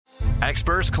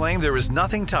Experts claim there is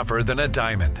nothing tougher than a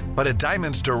diamond. But at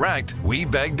Diamonds Direct, we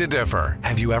beg to differ.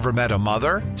 Have you ever met a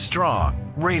mother?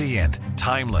 Strong, radiant,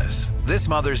 timeless. This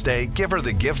Mother's Day, give her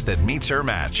the gift that meets her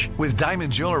match. With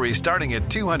diamond jewelry starting at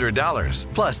 $200.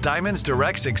 Plus, Diamonds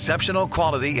Direct's exceptional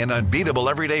quality and unbeatable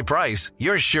everyday price,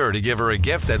 you're sure to give her a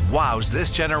gift that wows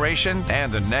this generation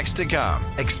and the next to come.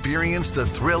 Experience the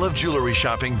thrill of jewelry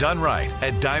shopping done right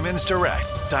at Diamonds Direct.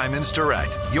 Diamonds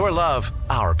Direct. Your love,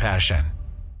 our passion.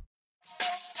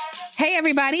 Hey,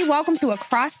 everybody. Welcome to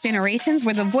Across Generations,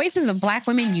 where the voices of Black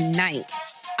women unite.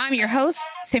 I'm your host,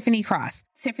 Tiffany Cross.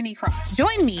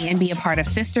 Join me and be a part of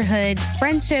sisterhood,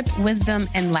 friendship, wisdom,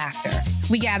 and laughter.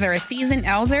 We gather a seasoned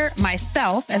elder,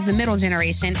 myself as the middle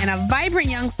generation, and a vibrant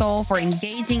young soul for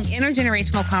engaging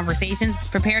intergenerational conversations.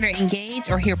 Prepare to engage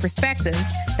or hear perspectives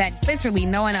that literally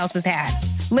no one else has had.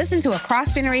 Listen to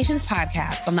Across Generations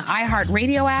podcast on the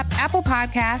iHeartRadio app, Apple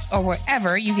Podcasts, or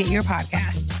wherever you get your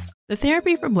podcasts. The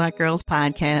Therapy for Black Girls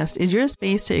podcast is your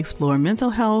space to explore mental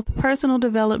health, personal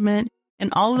development,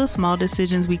 and all of the small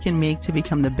decisions we can make to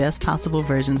become the best possible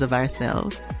versions of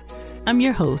ourselves. I'm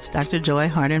your host, Dr. Joy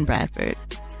Harden Bradford,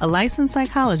 a licensed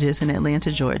psychologist in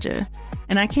Atlanta, Georgia,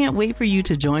 and I can't wait for you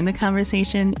to join the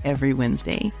conversation every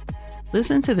Wednesday.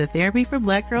 Listen to the Therapy for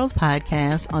Black Girls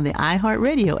podcast on the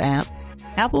iHeartRadio app,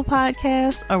 Apple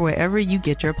Podcasts, or wherever you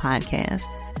get your podcasts.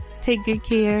 Take good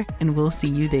care, and we'll see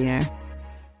you there.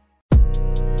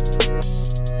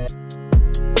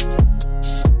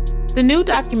 The new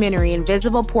documentary,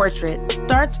 Invisible Portraits,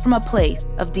 starts from a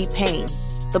place of deep pain.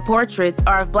 The portraits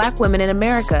are of Black women in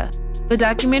America. The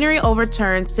documentary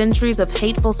overturns centuries of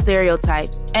hateful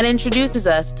stereotypes and introduces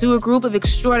us to a group of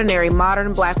extraordinary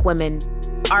modern Black women.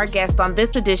 Our guest on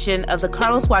this edition of the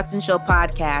Carlos Watson Show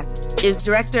podcast is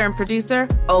director and producer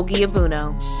Oge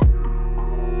Egbuonu.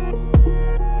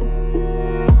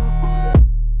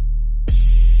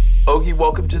 Oge,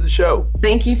 welcome to the show.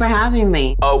 Thank you for having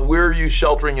me. Where are you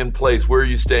sheltering in place? Where are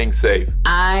you staying safe?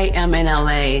 I am in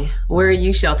LA. Where are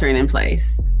you sheltering in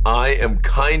place? I am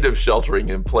kind of sheltering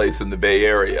in place in the Bay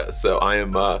Area, so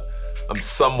I'm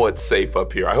somewhat safe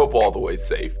up here. I hope all the way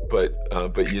safe, but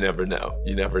you never know.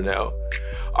 You never know.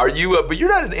 Are you? But you're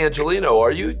not an Angelino,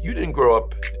 are you? You didn't grow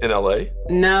up in LA?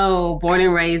 No, born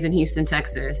and raised in Houston,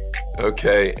 Texas.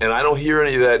 Okay, and I don't hear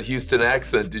any of that Houston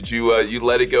accent. Did you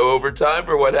let it go over time,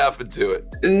 or what happened to it?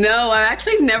 No, I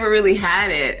actually never really had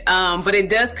it, but it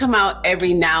does come out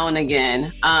every now and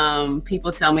again.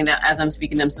 People tell me that as I'm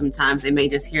speaking to them, sometimes they may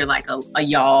just hear like a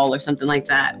y'all or something like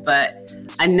that, but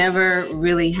I never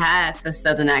really had the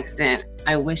Southern accent.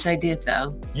 I wish I did,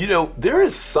 though. You know, there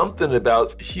is something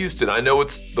about Houston. I know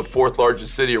it's the fourth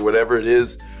largest city or whatever it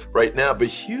is right now, but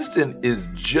Houston is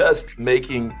just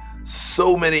making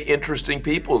so many interesting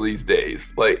people these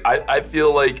days. Like, I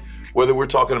feel like whether we're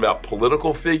talking about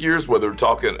political figures, whether we're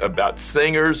talking about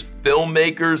singers,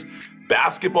 filmmakers,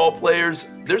 basketball players,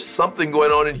 there's something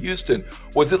going on in Houston.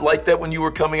 Was it like that when you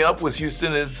were coming up? Was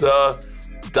Houston as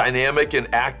dynamic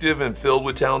and active and filled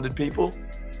with talented people?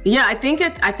 Yeah, I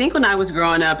think when I was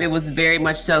growing up, it was very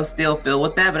much so still filled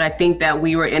with that. But I think that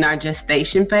we were in our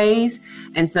gestation phase.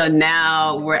 And so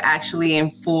now we're actually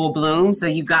in full bloom. So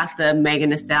you got the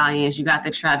Megan Thee Stallions, you got the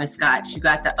Travis Scotts, you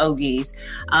got the Ogies.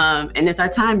 And it's our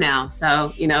time now.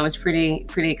 So, you know, it's pretty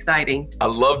exciting. I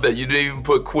love that. You didn't even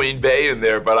put Queen Bey in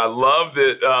there, but I love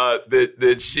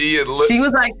that she and she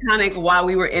was iconic while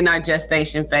we were in our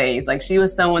gestation phase. Like, she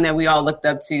was someone that we all looked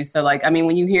up to. So, like, I mean,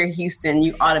 when you hear Houston,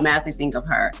 you automatically think of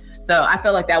her. So I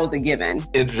felt like that was a given.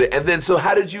 Interesting. And then, so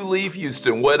how did you leave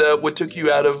Houston? What took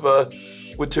you out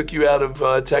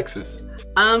of Texas?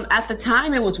 At the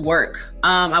time, it was work.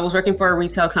 I was working for a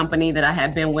retail company that I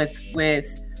had been with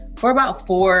for about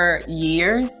 4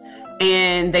 years,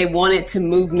 and they wanted to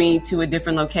move me to a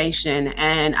different location,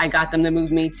 and I got them to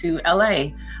move me to LA.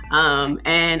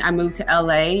 And I moved to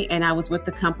LA, and I was with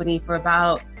the company for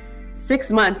about 6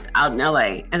 months out in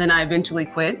LA, and then I eventually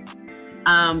quit.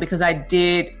 Because I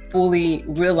did fully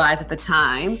realize at the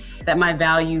time that my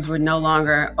values were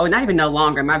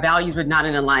my values were not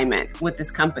in alignment with this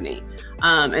company.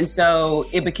 And so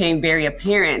it became very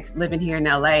apparent living here in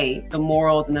LA, the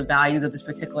morals and the values of this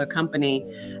particular company.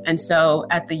 And so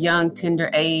at the young,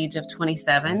 tender age of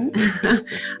 27,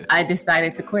 I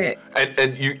decided to quit.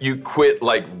 And you quit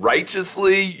like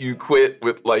righteously? You quit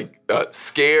with like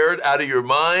scared out of your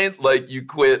mind? Like you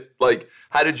quit, like,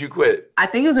 how did you quit? I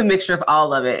think it was a mixture of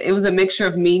all of it. It was a mixture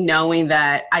of me knowing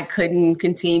that I couldn't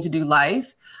continue to do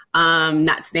life,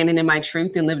 not standing in my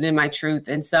truth and living in my truth.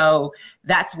 And so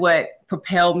that's what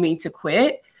propelled me to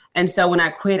quit. And so when I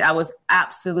quit, I was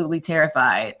absolutely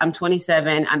terrified. I'm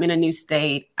 27. I'm in a new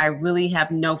state. I really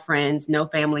have no friends, no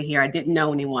family here. I didn't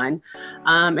know anyone.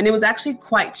 And it was actually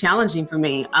quite challenging for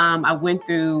me. I went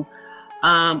through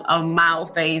a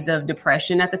mild phase of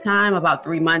depression at the time, about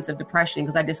 3 months of depression,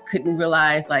 because I just couldn't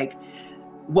realize like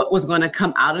what was going to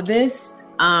come out of this.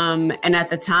 And at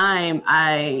the time,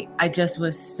 I just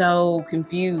was so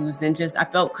confused and I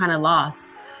felt kind of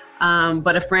lost.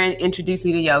 But a friend introduced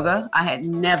me to yoga. I had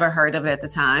never heard of it at the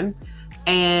time.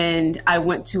 And I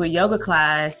went to a yoga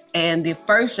class, and the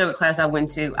first yoga class I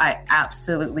went to, I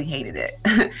absolutely hated it.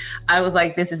 I was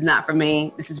like, this is not for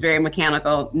me. This is very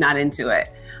mechanical, not into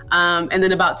it. And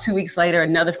then about 2 weeks later,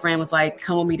 another friend was like,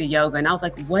 come with me to yoga. And I was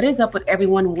like, what is up with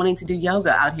everyone wanting to do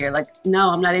yoga out here? Like,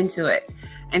 no, I'm not into it.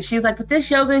 And she was like, but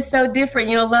this yoga is so different.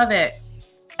 You'll love it.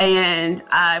 And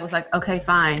I was like, okay,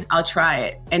 fine, I'll try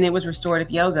it. And it was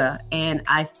restorative yoga, and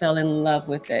I fell in love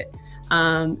with it.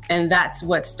 And that's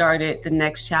what started the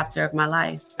next chapter of my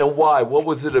life. And why? What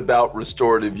was it about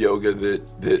restorative yoga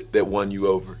that won you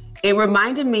over? It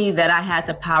reminded me that I had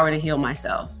the power to heal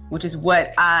myself, which is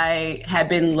what I had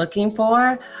been looking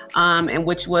for, and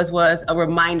which was a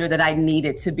reminder that I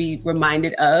needed to be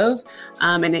reminded of.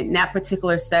 And in that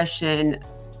particular session,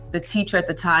 the teacher at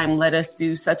the time let us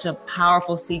do such a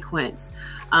powerful sequence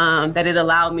that it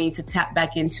allowed me to tap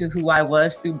back into who I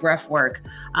was through breath work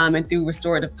and through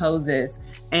restorative poses.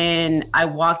 And I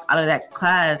walked out of that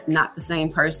class not the same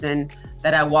person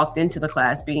that I walked into the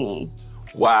class being.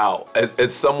 Wow.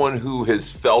 As someone who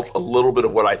has felt a little bit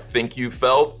of what I think you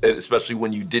felt, and especially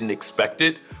when you didn't expect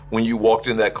it, when you walked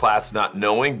in that class not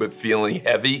knowing, but feeling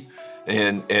heavy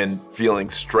and feeling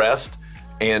stressed,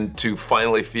 and to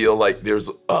finally feel like there's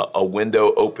a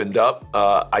window opened up,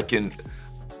 I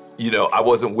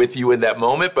wasn't with you in that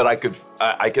moment, but I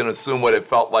can assume what it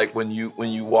felt like when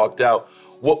you walked out.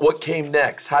 What came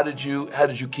next? How did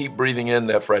you keep breathing in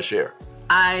that fresh air?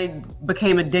 I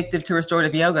became addicted to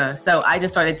restorative yoga. So I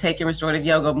just started taking restorative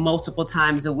yoga multiple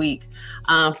times a week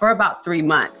for about 3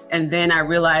 months. And then I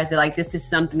realized that this is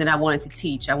something that I wanted to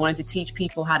teach. I wanted to teach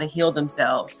people how to heal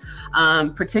themselves,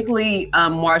 particularly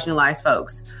marginalized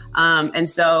folks. And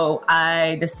so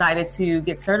I decided to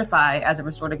get certified as a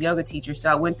restorative yoga teacher.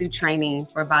 So I went through training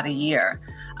for about a year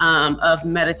of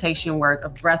meditation work,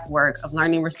 of breath work, of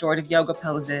learning restorative yoga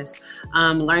poses,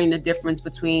 learning the difference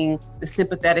between the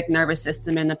sympathetic nervous system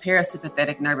and the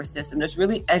parasympathetic nervous system, just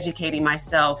really educating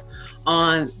myself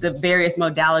on the various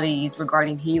modalities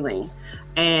regarding healing.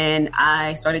 And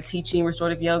I started teaching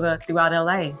restorative yoga throughout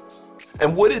LA.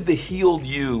 And what did the healed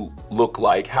you look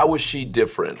like? How was she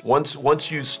different?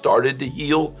 Once you started to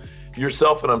heal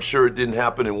yourself, and I'm sure it didn't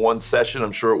happen in one session,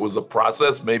 I'm sure it was a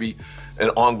process, maybe an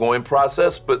ongoing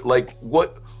process, but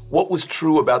what was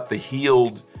true about the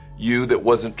healed you that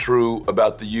wasn't true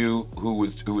about the you who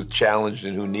was challenged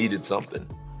and who needed something?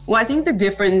 Well, I think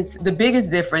the biggest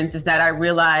difference is that I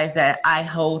realized that I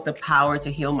hold the power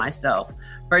to heal myself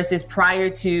versus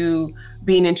prior to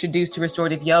being introduced to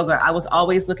restorative yoga, I was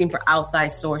always looking for outside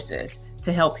sources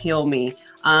to help heal me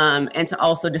and to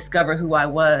also discover who I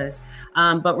was.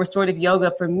 But restorative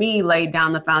yoga for me laid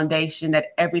down the foundation that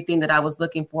everything that I was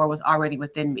looking for was already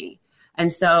within me.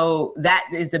 And so that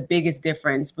is the biggest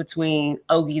difference between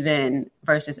Oge then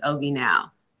versus Oge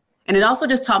now. And it also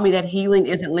just taught me that healing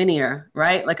isn't linear,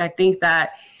 right? I think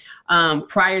that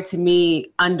prior to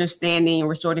me understanding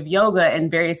restorative yoga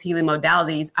and various healing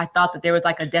modalities, I thought that there was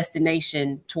a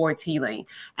destination towards healing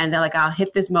and that I'll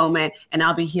hit this moment and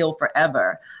I'll be healed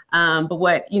forever. But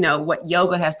what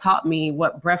yoga has taught me,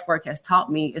 what breath work has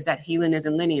taught me is that healing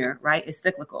isn't linear, right? It's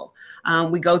cyclical.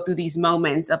 We go through these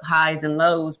moments of highs and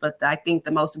lows, but I think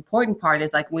the most important part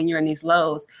is when you're in these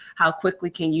lows, how quickly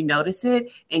can you notice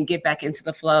it and get back into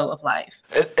the flow of life?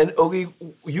 And Oge,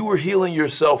 you were healing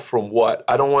yourself from what?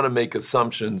 I don't want to make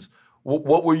assumptions.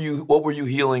 What were you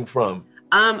healing from?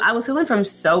 I was healing from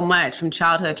so much, from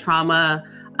childhood trauma,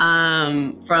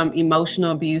 from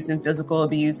emotional abuse and physical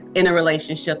abuse in a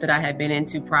relationship that I had been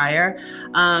into prior.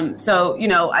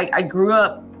 I grew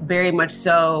up very much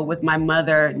so with my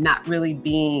mother not really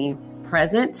being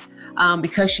present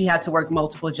because she had to work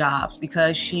multiple jobs,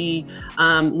 because she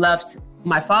left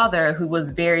my father, who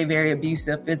was very, very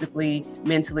abusive physically,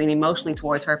 mentally, and emotionally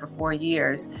towards her for 4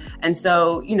 years. And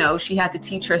so, she had to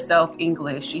teach herself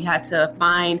English. She had to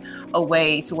find a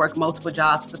way to work multiple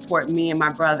jobs to support me and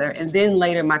my brother, and then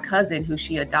later my cousin, who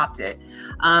she adopted.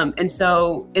 And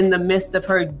so in the midst of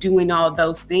her doing all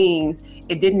those things,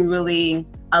 it didn't really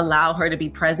allow her to be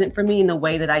present for me in the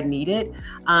way that I needed.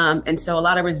 And so a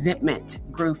lot of resentment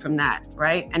grew from that,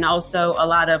 right? And also a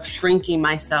lot of shrinking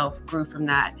myself grew from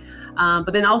that.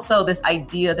 But then also this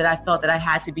idea that I felt that I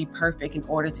had to be perfect in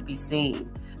order to be seen.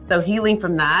 So healing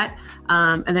from that,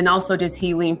 and then also just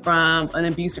healing from an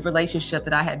abusive relationship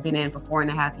that I had been in for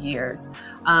 4.5 years,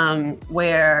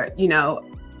 where, you know,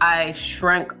 I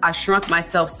shrunk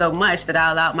myself so much that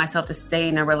I allowed myself to stay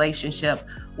in a relationship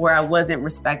where I wasn't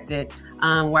respected,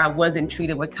 where I wasn't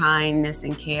treated with kindness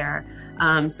and care.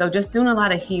 So just doing a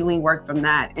lot of healing work from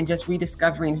that and just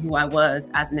rediscovering who I was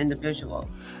as an individual.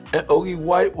 And Oge,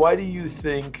 why do you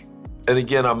think, and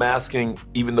again, I'm asking,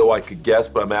 even though I could guess,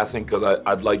 but I'm asking because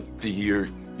I'd like to hear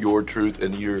your truth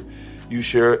and you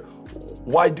share it.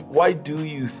 Why do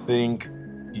you think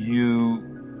you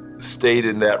stayed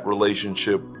in that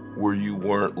relationship where you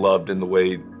weren't loved in the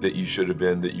way that you should have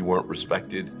been, that you weren't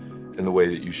respected in the way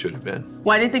that you should have been?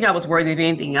 Well, I didn't think I was worthy of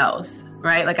anything else,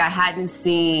 right? Like I hadn't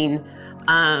seen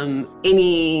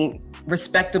any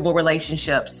respectable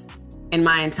relationships in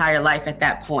my entire life at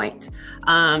that point.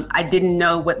 I didn't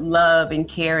know what love and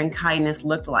care and kindness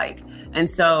looked like. And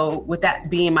so with that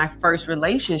being my first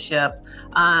relationship,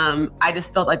 I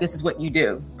just felt like this is what you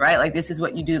do, right? Like this is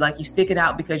what you do. Like you stick it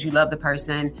out because you love the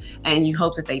person and you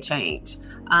hope that they change.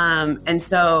 And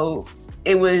so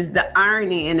it was the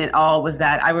irony in it all was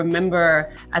that I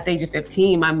remember at the age of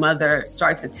 15, my mother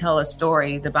started to tell us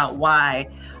stories about why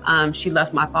she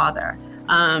left my father.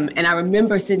 And I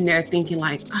remember sitting there thinking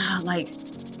like,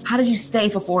 how did you stay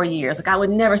for 4 years? Like I would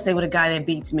never stay with a guy that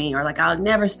beats me, or like I'll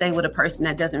never stay with a person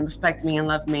that doesn't respect me and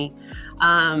love me.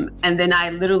 And then I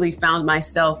literally found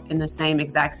myself in the same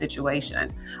exact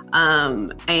situation.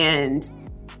 And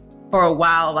for a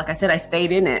while, like I said, I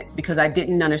stayed in it because I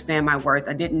didn't understand my worth.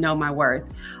 I didn't know my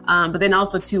worth. But then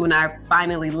also too, when I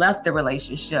finally left the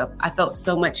relationship, I felt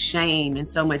so much shame and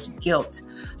so much guilt.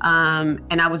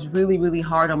 And I was really, really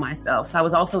hard on myself. So I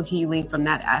was also healing from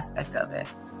that aspect of it.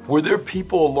 Were there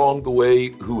people along the way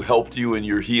who helped you in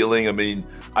your healing? I mean,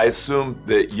 I assume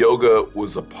that yoga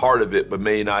was a part of it, but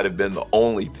may not have been the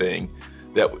only thing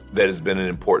that has been an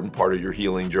important part of your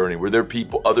healing journey. Were there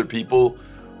other people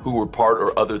who were part,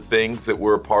 or other things that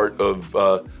were a part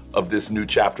of this new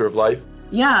chapter of life?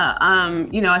 Yeah,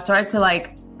 I started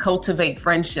to cultivate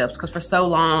friendships because for so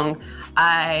long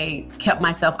I kept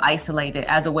myself isolated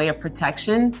as a way of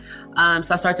protection. So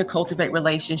I started to cultivate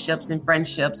relationships and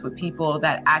friendships with people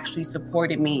that actually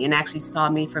supported me and actually saw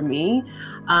me for me,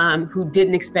 who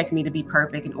didn't expect me to be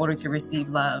perfect in order to receive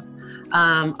love.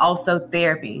 Also,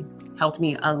 therapy helped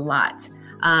me a lot.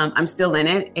 I'm still in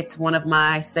it. It's one of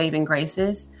my saving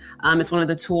graces. It's one of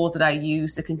the tools that I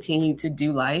use to continue to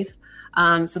do life.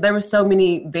 So there were so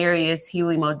many various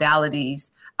healing modalities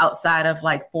outside of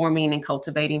forming and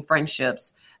cultivating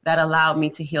friendships that allowed me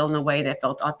to heal in a way that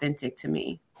felt authentic to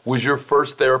me. Was your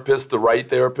first therapist the right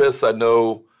therapist? I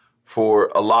know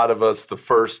for a lot of us, the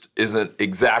first isn't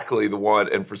exactly the one.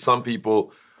 And for some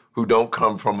people who don't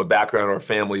come from a background or a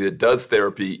family that does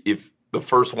therapy, if the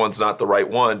first one's not the right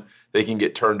one, they can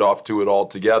get turned off to it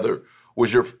altogether.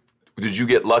 Did you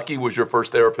get lucky? Was your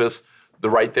first therapist the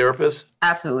right therapist?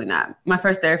 Absolutely not. My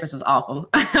first therapist was awful.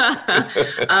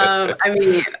 I've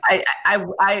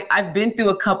been through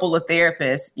a couple of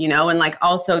therapists, and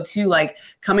also too,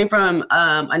 coming from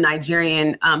a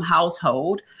Nigerian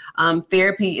household,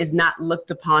 therapy is not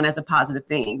looked upon as a positive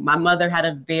thing. My mother had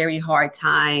a very hard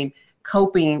time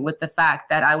coping with the fact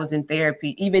that I was in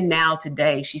therapy. Even now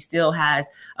today, she still has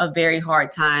a very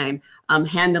hard time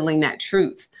handling that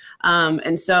truth.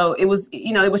 And so it was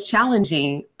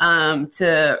challenging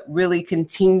to really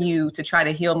continue to try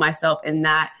to heal myself in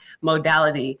that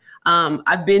modality.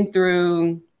 I've been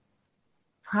through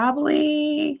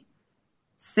probably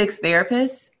 6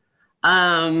 therapists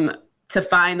to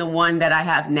find the one that I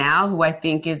have now, who I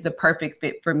think is the perfect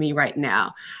fit for me right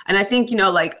now. And I think,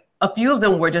 a few of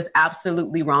them were just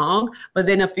absolutely wrong, but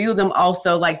then a few of them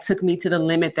also took me to the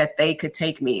limit that they could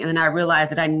take me. And then I realized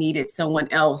that I needed someone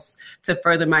else to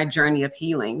further my journey of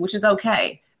healing, which is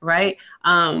okay, right?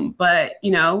 But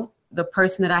the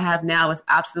person that I have now is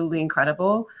absolutely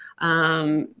incredible.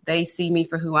 They see me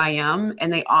for who I am,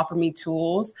 and they offer me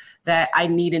tools that I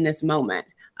need in this moment.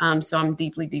 So I'm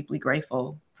deeply, deeply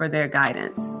grateful for their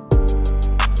guidance.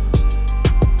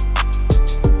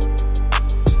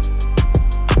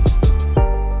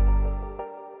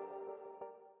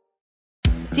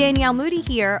 Danielle Moody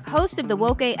here, host of the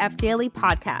Woke AF Daily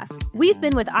podcast. We've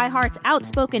been with iHeart's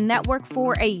Outspoken Network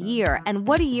for a year, and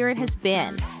what a year it has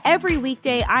been. Every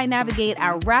weekday, I navigate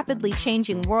our rapidly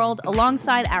changing world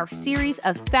alongside our series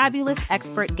of fabulous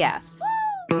expert guests.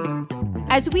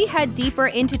 As we head deeper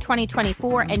into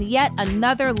 2024 and yet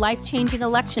another life-changing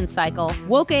election cycle,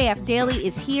 Woke AF Daily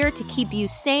is here to keep you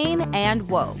sane and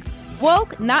woke.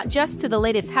 Woke not just to the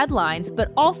latest headlines,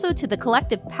 but also to the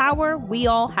collective power we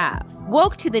all have.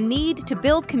 Woke to the need to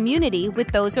build community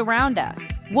with those around us.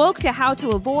 Woke to how to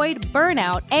avoid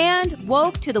burnout, and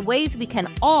woke to the ways we can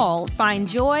all find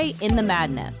joy in the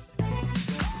madness.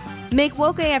 Make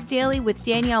Woke AF Daily with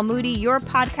Danielle Moody your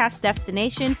podcast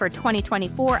destination for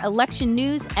 2024 election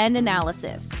news and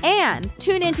analysis. And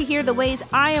tune in to hear the ways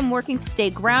I am working to stay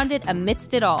grounded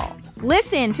amidst it all.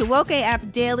 Listen to Woke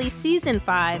AF Daily Season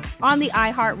 5 on the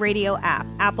iHeartRadio app,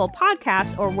 Apple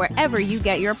Podcasts, or wherever you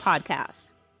get your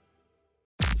podcasts.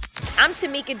 I'm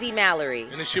Tamika D. Mallory.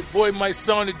 And it's your boy, my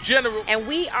son, the General. And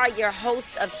we are your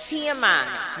hosts of TMI.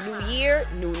 New year,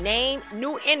 new name,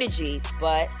 new energy,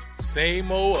 but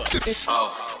same old us.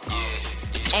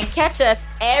 And catch us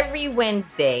every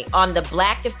Wednesday on the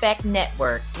Black Effect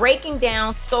Network, breaking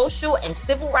down social and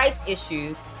civil rights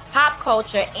issues, pop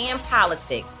culture, and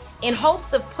politics in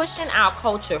hopes of pushing our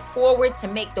culture forward to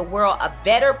make the world a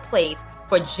better place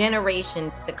for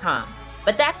generations to come.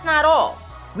 But that's not all.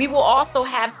 We will also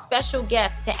have special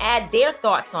guests to add their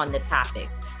thoughts on the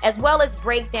topics, as well as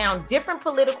break down different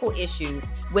political issues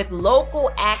with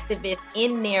local activists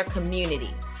in their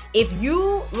community. If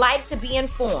you like to be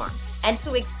informed and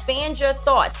to expand your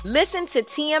thoughts, listen to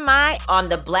TMI on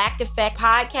the Black Effect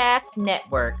Podcast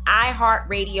Network,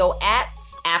 iHeartRadio app,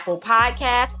 Apple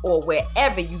Podcasts, or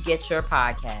wherever you get your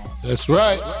podcasts. That's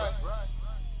right.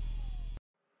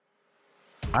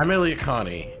 I'm Elliot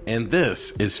Connie, and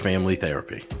this is Family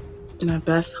Therapy. My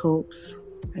best hopes,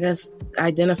 I guess,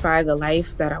 identify the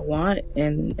life that I want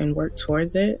and work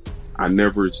towards it. I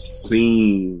never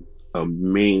seen a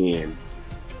man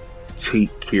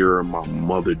take care of my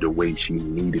mother the way she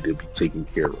needed to be taken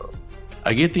care of.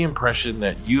 I get the impression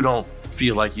that you don't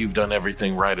feel like you've done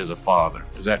everything right as a father.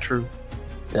 Is that true?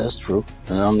 That's true,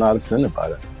 and I'm not offended by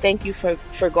that. Thank you for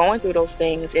going through those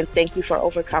things, and thank you for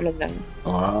overcoming them.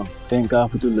 Wow. Thank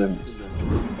God for deliverance.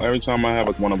 Every time I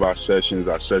have one of our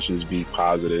sessions be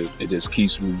positive. It just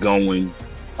keeps me going.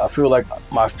 I feel like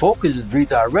my focus is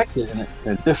redirected in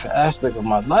a different aspect of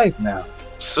my life now.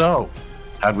 So,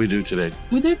 how'd we do today?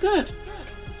 We did good.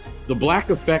 The Black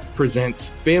Effect presents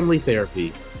Family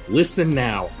Therapy. Listen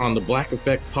now on the Black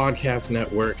Effect Podcast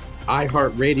Network,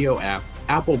 iHeartRadio app,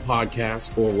 Apple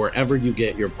Podcasts, or wherever you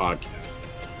get your podcasts.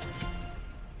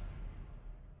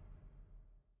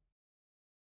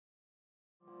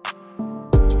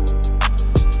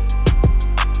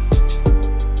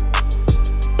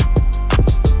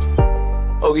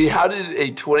 Oge, how did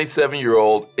a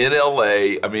 27-year-old in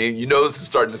LA, I mean, you know this is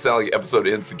starting to sound like an episode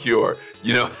of Insecure.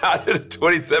 You know, how did a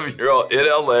 27-year-old in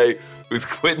LA who's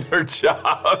quitting her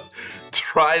job,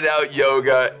 trying out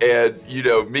yoga and, you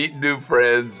know, meeting new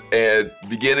friends and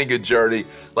beginning a journey,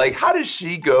 like how does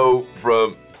she go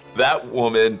from that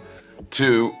woman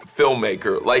to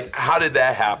filmmaker? Like, how did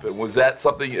that happen? Was that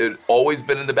something that had always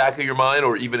been in the back of your mind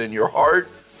or even in your heart?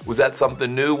 Was that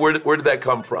something new? Where did that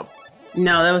come from?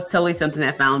 No, that was totally something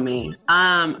that found me.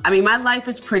 I mean, my life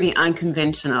is pretty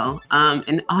unconventional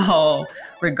in all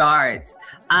regards.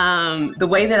 The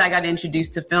way that I got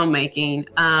introduced to filmmaking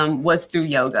was through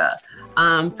yoga.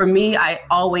 For me, I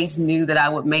always knew that I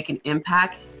would make an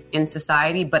impact in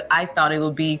society, but I thought it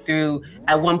would be through,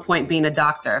 at one point, being a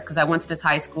doctor, because I went to this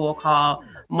high school called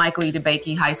Michael E.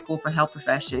 DeBakey High School for Health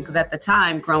Profession, because at the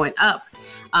time, growing up,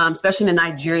 especially in the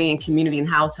Nigerian community and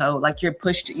household, like you're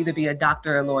pushed to either be a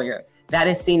doctor or a lawyer. That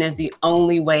is seen as the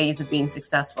only ways of being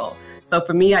successful. So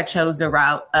for me, I chose the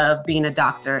route of being a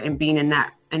doctor and being in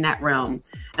that realm.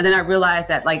 And then I realized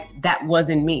that that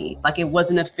wasn't me, it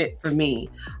wasn't a fit for me.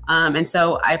 And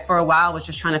so I, for a while, was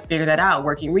just trying to figure that out,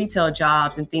 working retail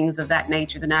jobs and things of that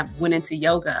nature. Then I went into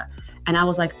yoga and I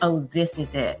was like, oh, this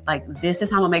is it. This is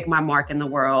how I'm gonna make my mark in the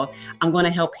world. I'm gonna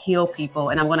help heal people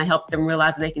and I'm gonna help them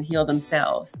realize that they can heal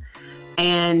themselves.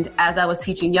 And as I was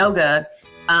teaching yoga,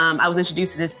 I was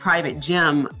introduced to this private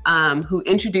gym who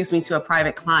introduced me to a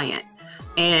private client.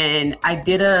 And I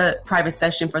did a private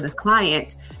session for this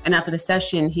client. And after the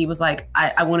session, he was like,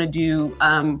 I want to do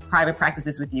private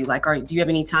practices with you. Do you have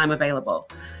any time available?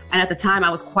 And at the time I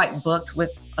was quite booked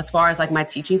with as far as my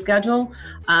teaching schedule.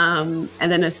 And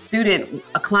then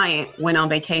a client went on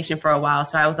vacation for a while.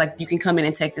 So I was like, you can come in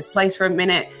and take this place for a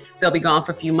minute. They'll be gone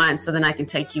for a few months. So then I can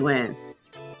take you in.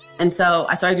 And so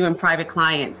I started doing private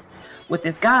clients with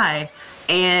this guy.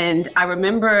 And I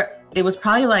remember it was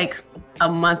probably a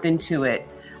month into it.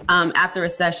 after a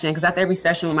session, because after every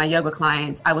session with my yoga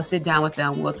clients, I would sit down with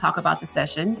them. We'll talk about the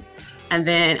sessions. And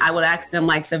then I would ask them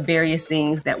like the various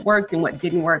things that worked and what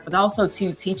didn't work, but also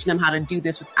to teach them how to do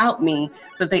this without me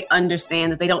so that they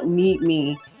understand that they don't need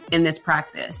me in this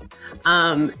practice.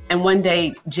 And one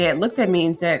day Jed looked at me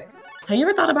and said, have you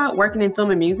ever thought about working in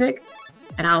film and music?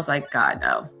 And I was like, God,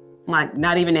 no. I'm like,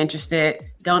 not even interested.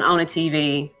 Don't own a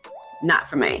TV. Not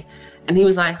for me. And he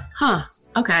was like, huh,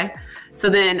 okay. So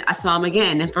then I saw him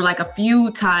again. And for like a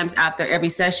few times after every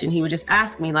session, he would just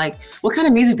ask me like, what kind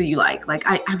of music do you like? Like,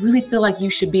 I really feel like you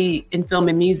should be in film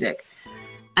and music.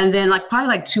 And then like probably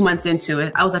like 2 months into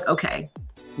it, I was like, okay,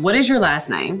 what is your last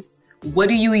name? What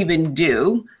do you even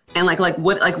do? And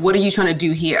what are you trying to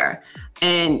do here?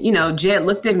 And, you know, Jed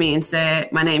looked at me and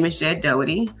said, my name is Jed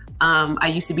Doherty. I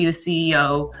used to be the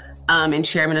CEO and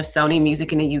chairman of Sony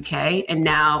Music in the UK. And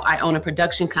now I own a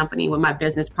production company with my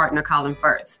business partner, Colin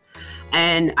Firth.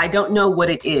 And I don't know what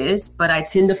it is, but I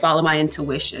tend to follow my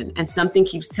intuition. And something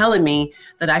keeps telling me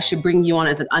that I should bring you on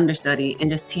as an understudy and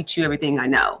just teach you everything I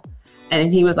know.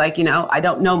 And he was like, you know, I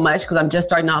don't know much because I'm just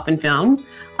starting off in film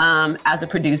as a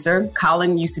producer.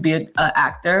 Colin used to be an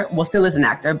actor, well, still is an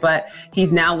actor, but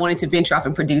he's now wanting to venture off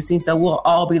in producing. So we'll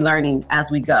all be learning as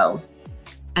we go.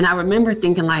 And I remember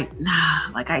thinking like,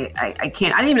 nah, like I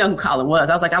can't, I didn't even know who Colin was.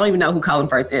 I was like, I don't even know who Colin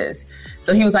Firth is.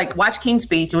 So he was like, watch King's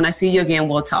Speech. And when I see you again,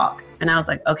 we'll talk. And I was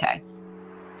like, okay.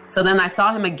 So then I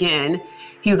saw him again.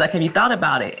 He was like, have you thought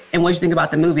about it? And what did you think about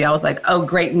the movie? I was like, oh,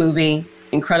 great movie,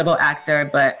 incredible actor,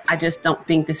 but I just don't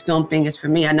think this film thing is for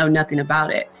me. I know nothing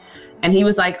about it. And he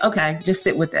was like, okay, just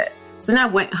sit with it. So then I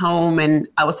went home and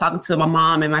I was talking to my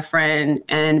mom and my friend,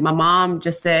 and my mom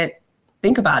just said,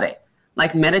 think about it.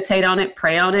 Like meditate on it,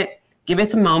 pray on it, give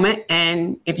it a moment.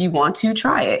 And if you want to,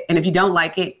 try it. And if you don't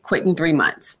like it, quit in 3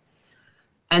 months.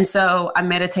 And so I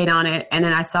meditate on it. And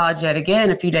then I saw Jed again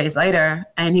a few days later.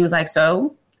 And he was like,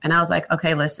 so? And I was like,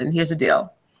 okay, listen, here's the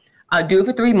deal. I'll do it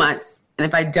for 3 months. And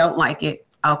if I don't like it,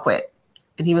 I'll quit.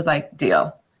 And he was like,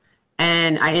 deal.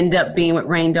 And I ended up being with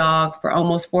Rain Dog for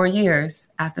almost 4 years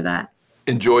after that.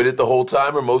 Enjoyed it the whole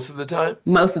time or most of the time?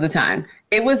 Most of the time.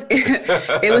 It was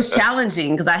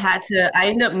challenging because I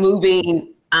ended up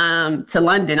moving to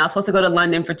London. I was supposed to go to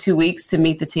London for 2 weeks to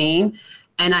meet the team.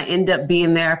 And I ended up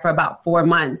being there for about 4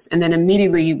 months and then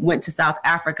immediately went to South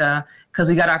Africa because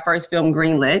we got our first film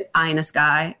greenlit, Eye in the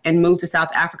Sky, and moved to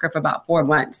South Africa for about 4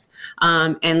 months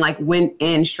and like went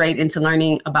in straight into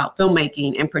learning about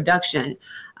filmmaking and production.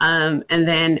 And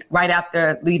then right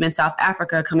after leaving South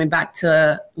Africa, coming back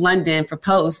to London for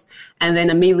post, and then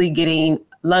immediately getting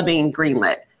Loving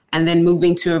greenlit, and then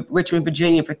moving to Richmond,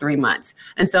 Virginia for 3 months.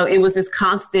 And so it was this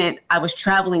constant, I was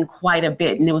traveling quite a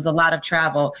bit, and it was a lot of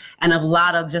travel and a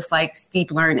lot of just like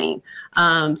steep learning.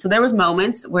 So there was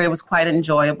moments where it was quite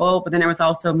enjoyable, but then there was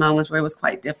also moments where it was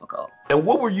quite difficult. And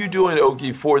what were you doing,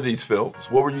 Oge, for these films?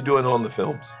 What were you doing on the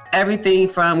films? Everything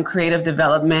from creative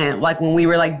development, like when we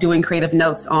were like doing creative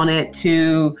notes on it,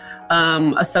 to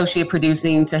associate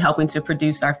producing, to helping to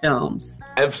produce our films.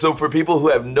 And so for people who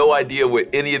have no idea what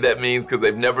any of that means because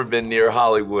they've never been near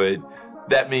Hollywood,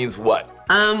 that means what?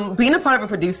 Being a part of a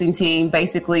producing team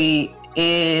basically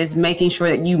is making sure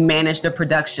that you manage the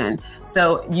production.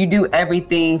 So you do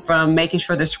everything from making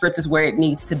sure the script is where it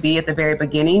needs to be at the very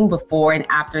beginning, before and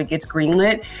after it gets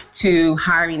greenlit, to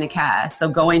hiring the cast. So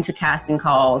going to casting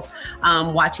calls,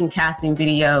 watching casting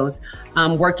videos,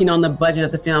 working on the budget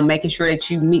of the film, making sure that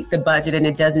you meet the budget and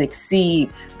it doesn't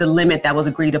exceed the limit that was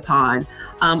agreed upon.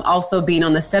 Also being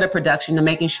on the set of production and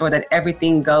making sure that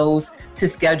everything goes to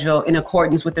schedule in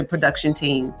accordance with the production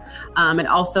team. It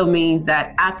also means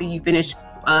that after you finish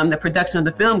the production of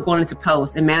the film, going into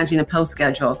post and managing a post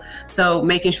schedule. So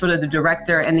making sure that the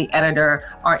director and the editor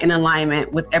are in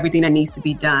alignment with everything that needs to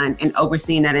be done and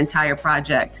overseeing that entire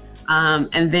project.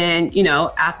 And then, you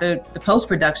know, after the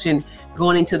post-production,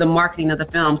 going into the marketing of the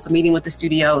film. So meeting with the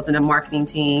studios and the marketing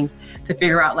teams to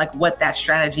figure out like what that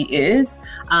strategy is,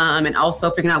 and also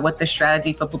figuring out what the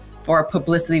strategy for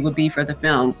publicity would be for the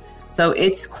film. So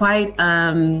it's quite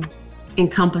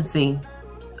encompassing.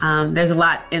 There's a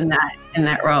lot in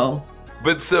that role.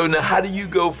 But so now how do you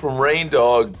go from Rain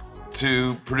Dog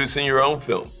to producing your own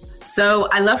film? So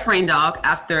I left Rain Dog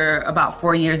after about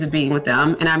 4 years of being with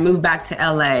them, and I moved back to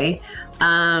LA.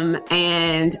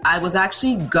 And I was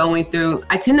actually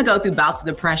I tend to go through bouts of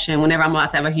depression whenever I'm about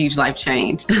to have a huge life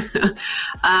change. And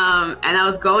I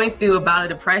was going through a bout of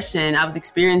depression. I was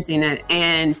experiencing it,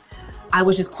 and I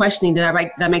was just questioning, did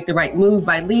I make the right move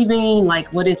by leaving?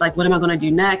 What am I going to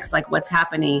do next? Like, what's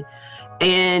happening?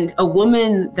 And a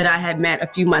woman that I had met a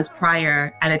few months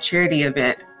prior at a charity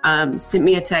event sent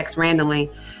me a text randomly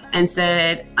and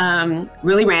said,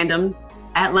 really random,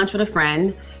 at lunch with a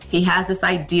friend. He has this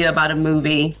idea about a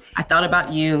movie. I thought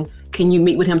about you. Can you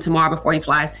meet with him tomorrow before he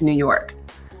flies to New York?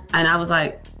 And I was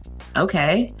like,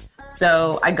 okay.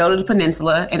 So I go to the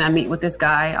Peninsula and I meet with this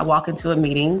guy. I walk into a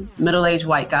meeting, middle-aged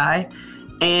white guy,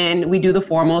 and we do the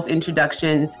formals,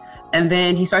 introductions. And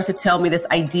then he starts to tell me this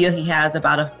idea he has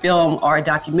about a film or a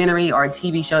documentary or a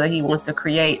TV show that he wants to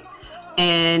create.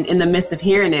 And in the midst of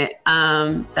hearing it,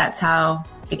 that's how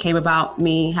it came about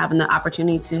me having the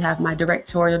opportunity to have my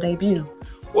directorial debut.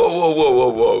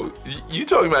 Whoa. You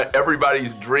talking about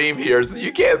everybody's dream here, so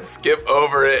you can't skip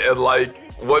over it and like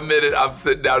 1 minute I'm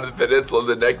sitting down in the Peninsula,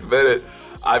 the next minute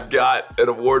I've got an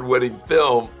award-winning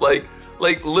film. Like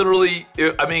literally,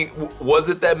 I mean, was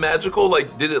it that magical?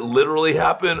 Like, did it literally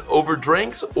happen over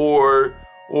drinks or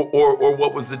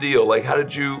what was the deal? Like, how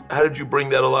did you bring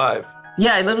that alive?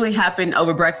 Yeah, it literally happened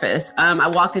over breakfast. I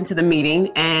walked into the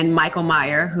meeting and Michael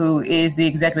Meyer, who is the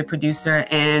executive producer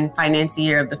and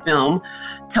financier of the film,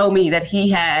 told me that he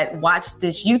had watched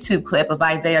this YouTube clip of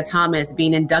Isaiah Thomas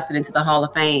being inducted into the Hall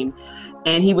of Fame.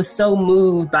 And he was so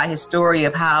moved by his story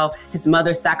of how his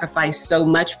mother sacrificed so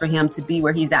much for him to be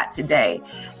where he's at today.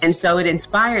 And so it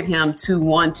inspired him to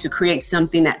want to create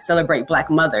something that celebrate Black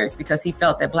mothers, because he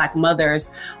felt that Black mothers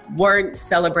weren't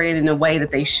celebrated in a way that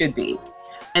they should be.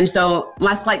 And so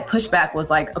my slight pushback was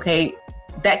like, okay,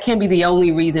 that can't be the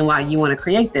only reason why you want to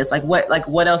create this.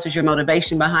 What else is your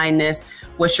motivation behind this?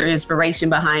 What's your inspiration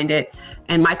behind it?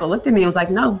 And Michael looked at me and was like,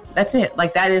 no, that's it.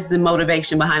 Like, that is the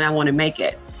motivation behind I want to make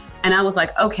it. And I was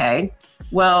like, okay,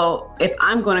 well, if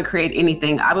I'm going to create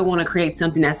anything, I would want to create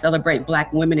something that celebrate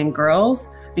Black women and girls,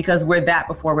 because we're that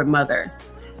before we're mothers.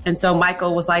 And so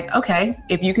Michael was like, okay,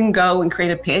 if you can go and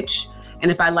create a pitch,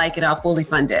 and if I like it, I'll fully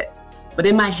fund it. But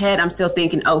in my head, I'm still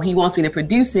thinking, oh, he wants me to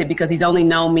produce it because he's only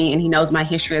known me and he knows my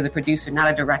history as a producer,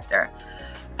 not a director.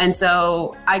 And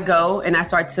so I go and I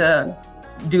start to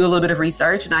do a little bit of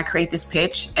research and I create this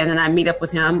pitch. And then I meet up with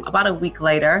him about a week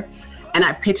later and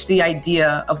I pitched the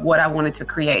idea of what I wanted to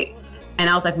create. And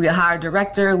I was like, we can hire a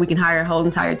director, we can hire a whole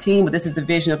entire team, but this is the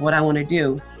vision of what I want to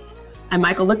do. And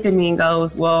Michael looked at me and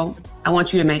goes, well, I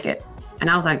want you to make it. And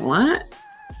I was like, what?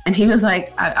 And he was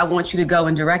like, I want you to go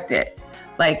and direct it.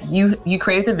 Like, you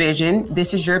created the vision.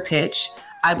 This is your pitch.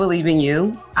 I believe in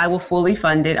you. I will fully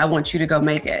fund it. I want you to go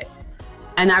make it.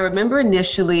 And I remember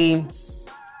initially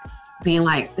being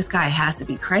like, this guy has to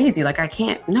be crazy. Like, I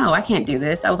can't do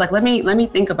this. I was like, let me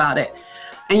think about it.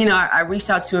 And, I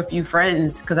reached out to a few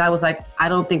friends because I was like, I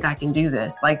don't think I can do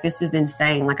this. Like, this is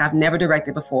insane. Like, I've never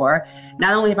directed before.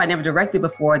 Not only have I never directed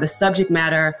before, the subject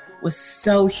matter was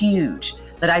so huge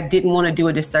that I didn't want to do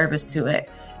a disservice to it.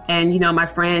 And, my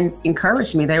friends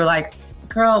encouraged me. They were like,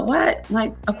 girl, what?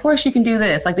 Like, of course you can do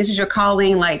this. Like, this is your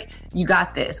calling. Like, you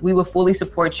got this. We will fully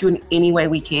support you in any way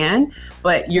we can,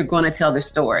 but you're going to tell the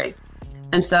story.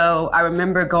 And so I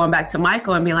remember going back to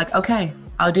Michael and being like, okay,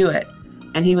 I'll do it.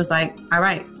 And he was like, all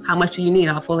right, how much do you need?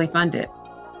 I'll fully fund it.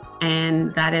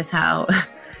 And that is how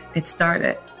it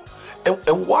started.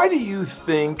 And why do you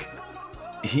think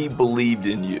he believed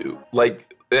in you? Like,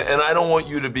 and I don't want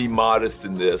you to be modest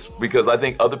in this, because I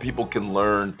think other people can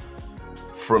learn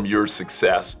from your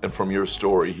success and from your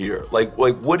story here. Like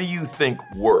what do you think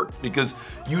worked? Because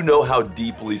you know how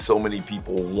deeply so many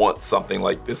people want something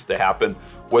like this to happen,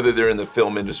 whether they're in the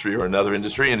film industry or another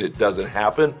industry, and it doesn't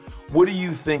happen. What do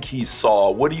you think he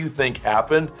saw? What do you think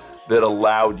happened that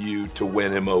allowed you to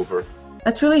win him over?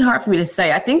 That's really hard for me to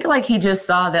say. I think he just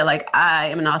saw that I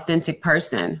am an authentic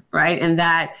person, right? And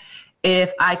that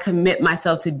if I commit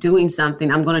myself to doing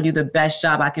something, I'm going to do the best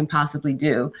job I can possibly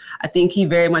do. I think he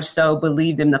very much so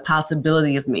believed in the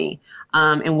possibility of me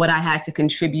and what I had to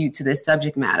contribute to this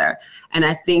subject matter. And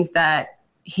I think that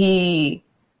he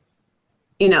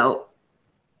wanted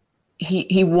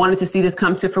to see this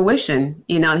come to fruition,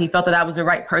 and he felt that I was the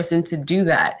right person to do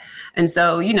that. And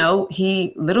so,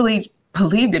 he literally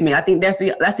believed in me. I think that's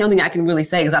the only thing I can really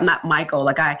say, because I'm not Michael.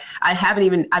 Like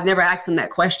I've never asked him that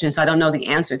question, so I don't know the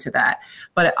answer to that.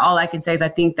 But all I can say is I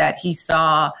think that he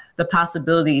saw the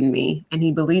possibility in me and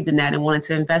he believed in that and wanted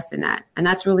to invest in that. And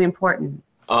that's really important.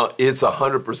 It's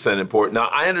 100% important. Now,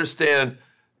 I understand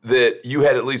that you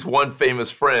had at least one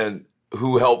famous friend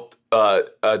who helped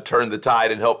turn the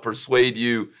tide and help persuade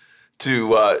you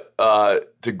to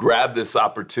grab this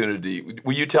opportunity.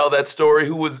 Will you tell that story?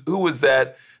 Who was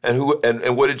that?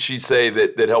 And what did she say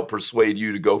that helped persuade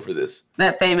you to go for this?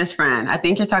 That famous friend. I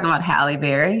think you're talking about Halle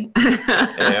Berry.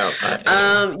 Yeah,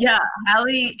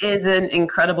 Halle is an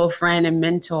incredible friend and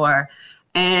mentor.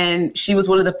 And she was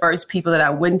one of the first people that I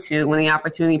went to when the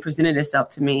opportunity presented itself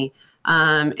to me.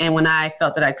 And when I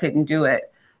felt that I couldn't do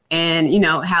it. And,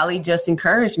 Hallie just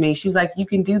encouraged me. She was like, you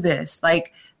can do this.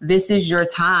 Like, this is your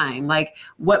time. Like,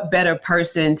 what better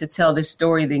person to tell this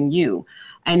story than you?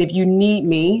 And if you need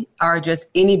me or just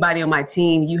anybody on my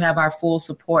team, you have our full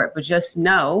support. But just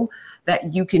know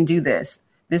that you can do this.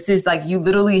 This is like, you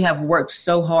literally have worked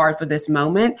so hard for this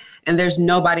moment, and there's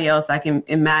nobody else I can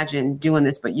imagine doing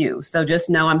this but you. So just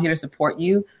know I'm here to support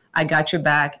you. I got your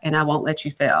back, and I won't let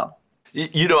you fail.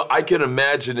 I can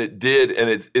imagine it did. And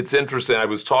it's interesting. I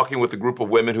was talking with a group of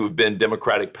women who have been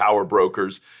Democratic power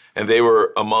brokers, and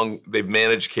they've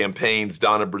managed campaigns,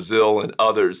 Donna Brazile and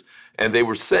others. And they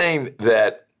were saying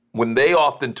that when they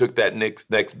often took that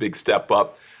next big step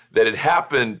up, that it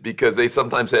happened because they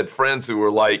sometimes had friends who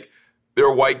were like, there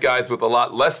are white guys with a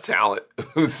lot less talent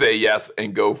who say yes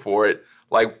and go for it.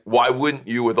 Like, why wouldn't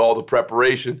you with all the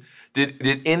preparation?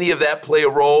 Did any of that play a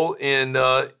role in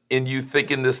you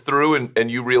thinking this through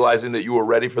and you realizing that you were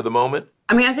ready for the moment?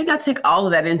 I mean, I think I take all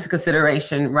of that into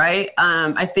consideration, right?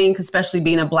 I think especially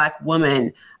being a Black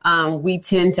woman, we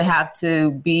tend to have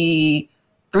to be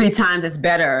 3 times as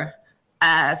better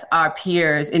as our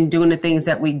peers in doing the things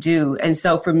that we do. And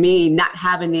so for me, not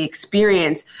having the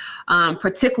experience,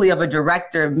 particularly of a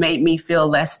director, made me feel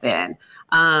less than.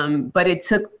 But it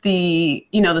took the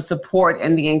support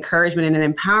and the encouragement and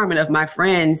the empowerment of my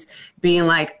friends being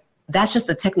like, that's just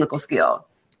a technical skill.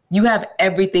 You have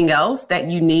everything else that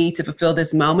you need to fulfill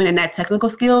this moment. And that technical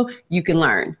skill you can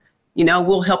learn.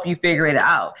 We'll help you figure it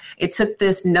out. It took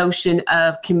this notion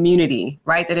of community,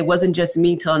 right? That it wasn't just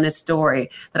me telling this story,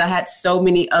 that I had so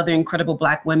many other incredible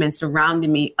Black women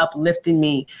surrounding me, uplifting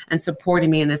me, and supporting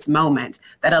me in this moment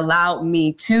that allowed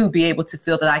me to be able to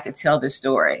feel that I could tell this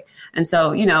story. And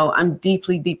so, I'm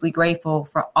deeply, deeply grateful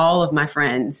for all of my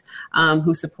friends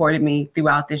who supported me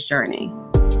throughout this journey.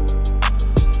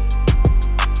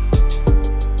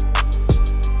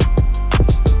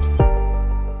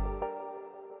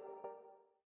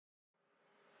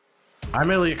 I'm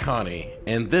Elliot Connie,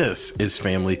 and this is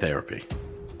Family Therapy.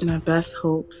 My best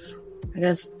hopes, I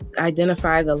guess,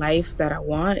 identify the life that I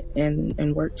want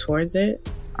and work towards it.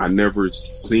 I never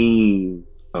seen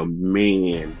a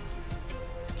man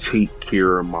take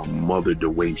care of my mother the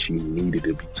way she needed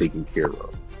to be taken care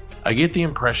of. I get the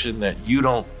impression that you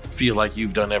don't feel like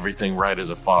you've done everything right as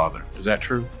a father. Is that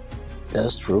true?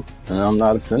 That's true, and I'm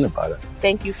not offended by that.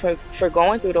 Thank you for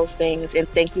going through those things, and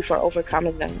thank you for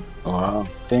overcoming them. Wow.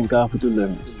 Thank God for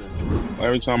deliverance.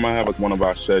 Every time I have one of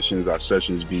our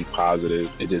sessions be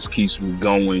positive. It just keeps me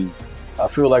going. I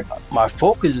feel like my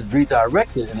focus is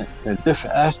redirected in a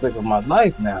different aspect of my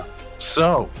life now.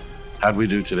 So, how'd we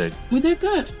do today? We did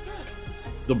good.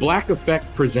 The Black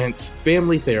Effect presents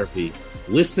Family Therapy.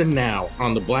 Listen now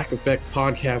on the Black Effect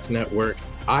Podcast Network,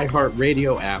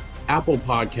 iHeartRadio app, Apple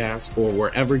Podcasts, or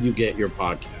wherever you get your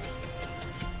podcasts.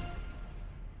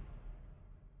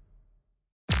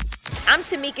 I'm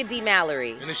Tamika D.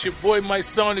 Mallory. And it's your boy, my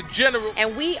son, the General.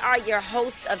 And we are your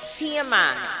hosts of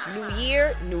TMI. New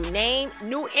year, new name,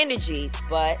 new energy,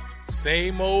 but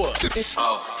same old us.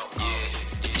 Oh,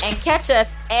 yeah. And catch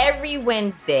us every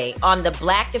Wednesday on the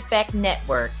Black Effect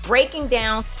Network, breaking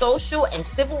down social and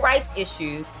civil rights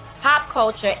issues, pop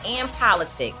culture, and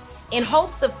politics, in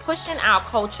hopes of pushing our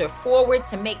culture forward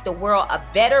to make the world a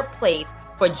better place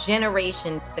for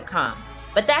generations to come.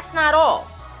 But that's not all.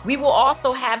 We will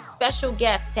also have special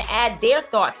guests to add their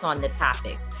thoughts on the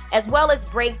topics, as well as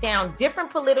break down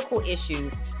different political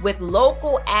issues with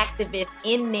local activists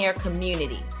in their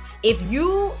community. If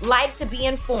you like to be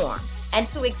informed and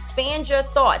to expand your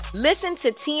thoughts, listen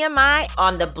to TMI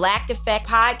on the Black Effect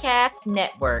Podcast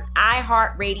Network,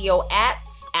 iHeartRadio app,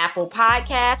 Apple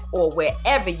Podcasts, or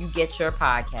wherever you get your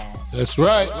podcasts. That's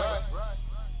right.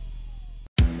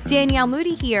 Danielle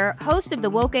Moody here, host of the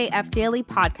Woke AF Daily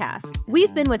podcast.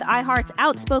 We've been with iHeart's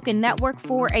Outspoken Network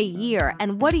for a year,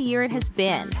 and what a year it has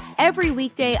been. Every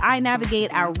weekday, I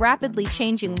navigate our rapidly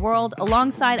changing world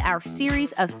alongside our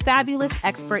series of fabulous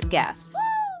expert guests.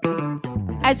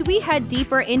 As we head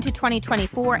deeper into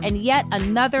 2024 and yet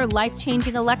another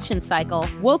life-changing election cycle,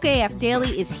 Woke AF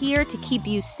Daily is here to keep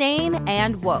you sane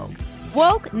and woke.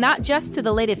 Woke not just to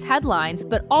the latest headlines,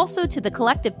 but also to the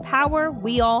collective power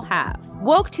we all have.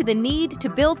 Woke to the need to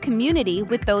build community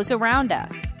with those around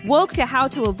us. Woke to how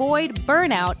to avoid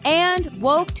burnout, and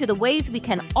woke to the ways we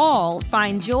can all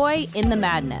find joy in the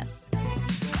madness.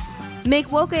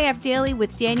 Make Woke AF Daily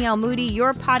with Danielle Moody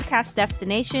your podcast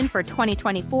destination for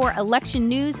 2024 election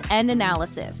news and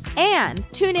analysis. And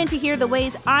tune in to hear the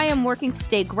ways I am working to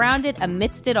stay grounded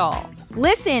amidst it all.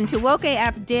 Listen to Woke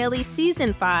AF Daily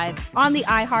Season 5 on the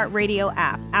iHeartRadio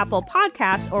app, Apple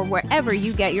Podcasts, or wherever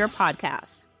you get your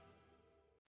podcasts.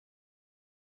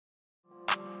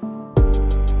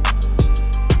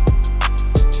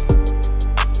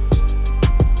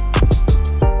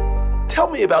 tell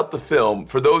me about the film.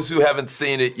 For those who haven't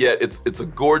seen it yet, it's a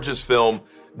gorgeous film.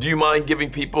 Do you mind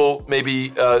giving people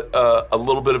maybe a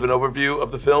little bit of an overview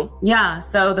of the film? Yeah,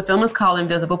 so the film is called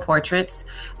Invisible Portraits,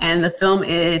 and the film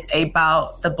is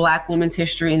about the Black woman's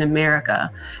history in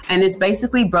America. And it's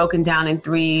basically broken down in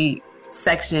 3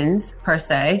 sections per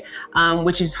se,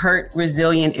 which is hurt,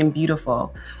 resilient, and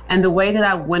beautiful. And the way that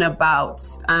I went about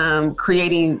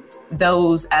creating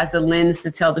those as the lens to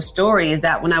tell the story is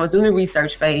that when I was doing the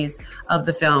research phase of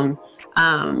the film,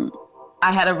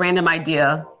 I had a random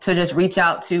idea to just reach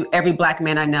out to every Black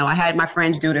man I know. I had my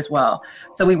friends do it as well.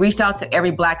 So we reached out to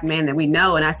every Black man that we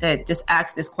know. And I said, just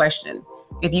ask this question.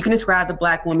 If you can describe the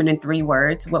Black woman in 3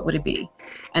 words, what would it be?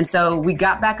 And so we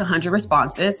got back 100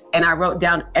 responses, and I wrote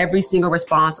down every single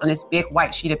response on this big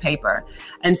white sheet of paper.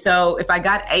 And so if I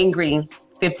got angry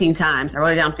 15 times, I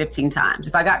wrote it down 15 times.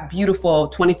 If I got beautiful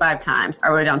 25 times, I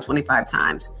wrote it down 25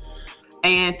 times.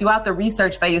 And throughout the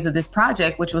research phase of this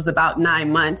project, which was about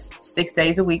 9 months, 6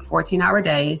 days a week, 14-hour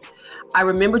days, I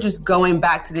remember just going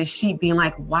back to this sheet being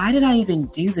like, why did I even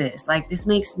do this? Like, this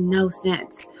makes no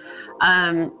sense.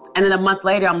 And then a month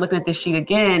later, I'm looking at this sheet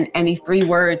again, and these 3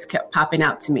 words kept popping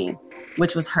out to me,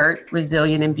 which was hurt,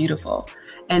 resilient, and beautiful.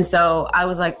 And so I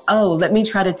was like, oh, let me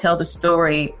try to tell the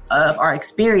story of our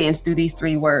experience through these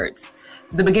 3 words.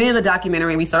 The beginning of the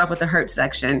documentary, we start off with the hurt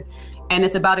section, and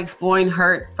it's about exploring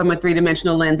hurt from a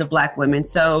 3-dimensional lens of Black women.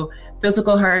 So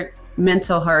physical hurt,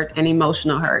 mental hurt, and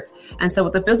emotional hurt. And so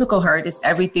with the physical hurt, it's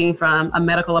everything from a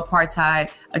medical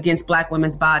apartheid against Black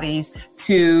women's bodies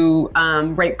to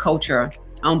rape culture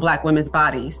on Black women's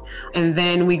bodies. And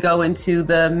then we go into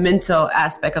the mental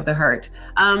aspect of the hurt.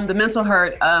 The mental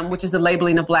hurt, which is the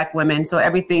labeling of Black women. So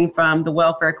everything from the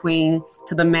welfare queen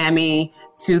to the mammy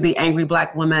to the angry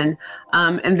Black woman.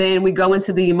 And then we go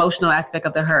into the emotional aspect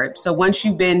of the hurt. So once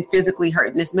you've been physically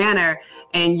hurt in this manner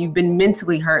and you've been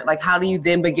mentally hurt, like how do you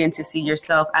then begin to see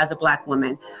yourself as a Black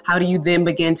woman? How do you then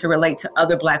begin to relate to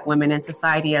other Black women and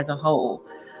society as a whole?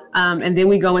 And then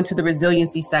we go into the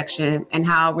resiliency section and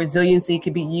how resiliency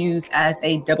could be used as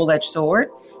a double-edged sword,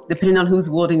 depending on who's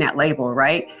wielding that label,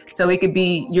 right? So it could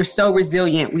be, you're so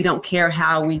resilient, we don't care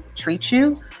how we treat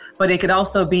you. But it could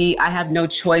also be, I have no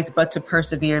choice but to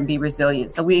persevere and be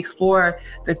resilient. So we explore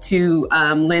the 2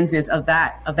 lenses of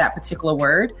that particular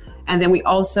word. And then we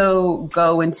also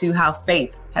go into how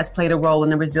faith has played a role in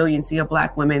the resiliency of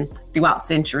Black women throughout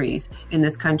centuries in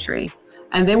this country.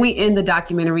 And then we end the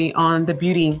documentary on the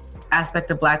beauty aspect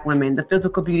of Black women, the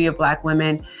physical beauty of Black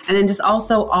women, and then just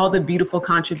also all the beautiful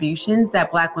contributions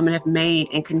that Black women have made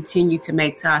and continue to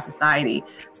make to our society.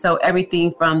 So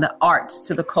everything from the arts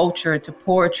to the culture to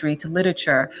poetry to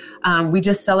literature, we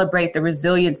just celebrate the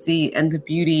resiliency and the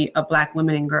beauty of Black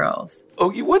women and girls.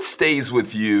 Oge, what stays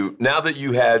with you now that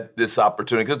you had this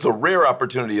opportunity? Because it's a rare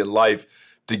opportunity in life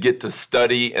to get to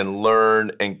study and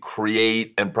learn and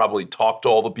create and probably talk to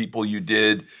all the people you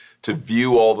did, to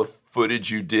view all the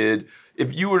footage you did.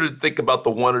 If you were to think about the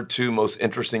 1 or 2 most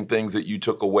interesting things that you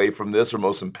took away from this or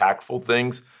most impactful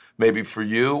things, maybe for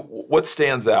you, what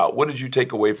stands out? What did you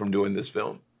take away from doing this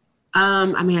film?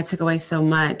 I took away so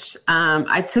much.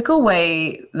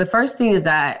 The first thing is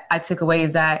that I took away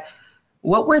is that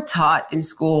what we're taught in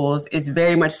schools is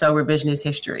very much so revisionist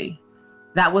history.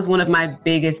 That was one of my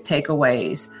biggest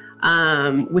takeaways,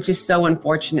 which is so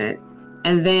unfortunate.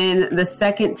 And then the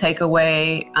second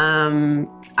takeaway,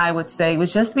 I would say,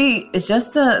 it's just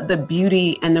the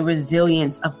beauty and the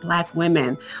resilience of Black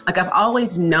women. Like, I've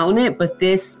always known it, but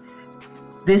this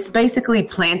basically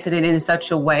planted it in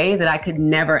such a way that I could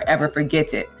never, ever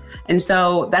forget it. And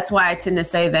so that's why I tend to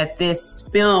say that this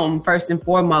film, first and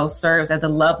foremost, serves as a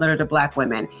love letter to Black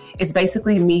women. It's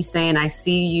basically me saying, I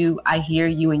see you, I hear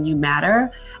you, and you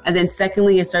matter. And then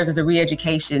secondly, it serves as a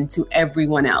re-education to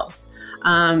everyone else.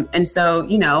 And so,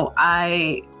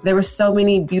 there were so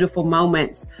many beautiful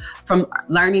moments from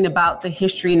learning about the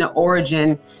history and the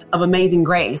origin of Amazing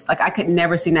Grace. Like, I could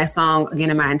never sing that song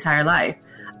again in my entire life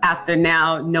after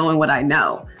now knowing what I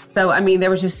know. So, there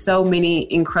was just so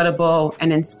many incredible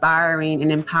and inspiring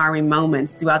and empowering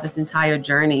moments throughout this entire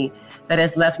journey that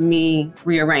has left me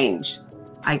rearranged,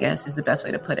 I guess is the best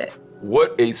way to put it.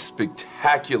 What a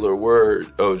spectacular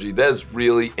word, Oge. That's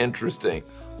really interesting.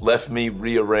 Left me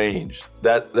rearranged.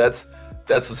 That's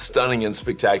a stunning and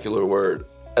spectacular word.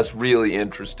 That's really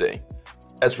interesting.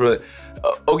 That's really,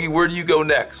 Oge, where do you go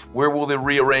next? Where will the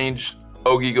rearranged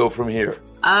Oge go from here?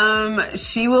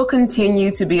 She will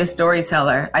continue to be a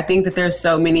storyteller. I think that there's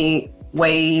so many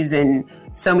ways and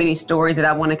so many stories that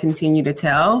I want to continue to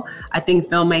tell. I think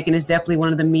filmmaking is definitely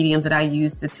one of the mediums that I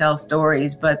use to tell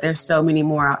stories, but there's so many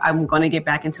more. I'm going to get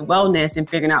back into wellness and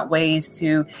figuring out ways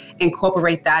to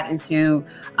incorporate that into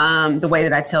the way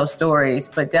that I tell stories,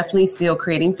 but definitely still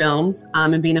creating films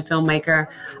and being a filmmaker.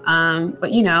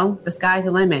 But you know, the sky's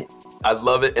the limit. I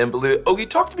love it and believe it. Oge,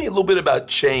 talk to me a little bit about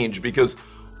change, because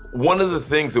one of the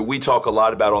things that we talk a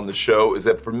lot about on the show is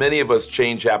that for many of us,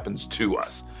 change happens to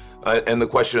us. And the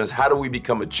question is, how do we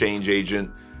become a change agent?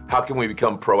 How can we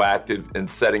become proactive in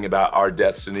setting about our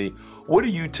destiny? What do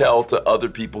you tell to other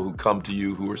people who come to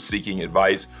you, who are seeking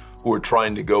advice, who are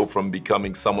trying to go from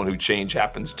becoming someone who change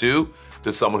happens to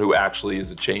someone who actually is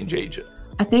a change agent?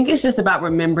 I think it's just about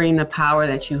remembering the power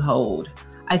that you hold.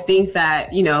 I think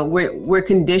that, you know, we're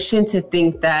conditioned to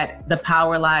think that the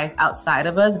power lies outside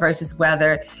of us versus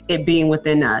whether it being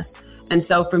within us. And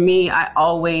so for me, I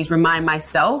always remind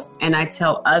myself and I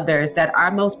tell others that our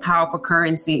most powerful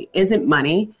currency isn't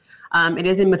money. It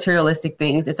isn't materialistic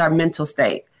things. It's our mental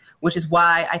state, which is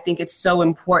why I think it's so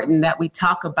important that we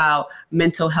talk about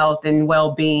mental health and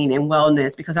well-being and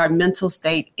wellness, because our mental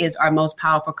state is our most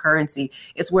powerful currency.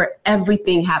 It's where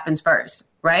everything happens first.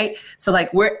 Right? So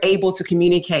like we're able to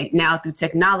communicate now through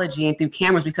technology and through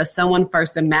cameras because someone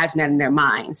first imagined that in their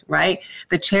minds, right?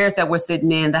 The chairs that we're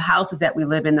sitting in, the houses that we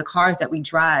live in, the cars that we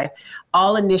drive,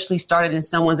 all initially started in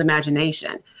someone's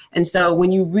imagination. And so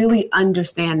when you really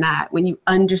understand that, when you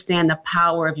understand the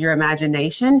power of your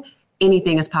imagination,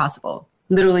 anything is possible.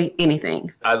 Literally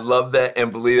anything. I love that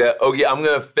and believe that. Okay, I'm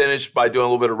going to finish by doing a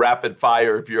little bit of rapid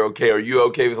fire if you're okay. Are you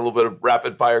okay with a little bit of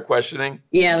rapid fire questioning?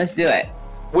 Yeah, let's do it.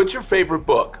 What's your favorite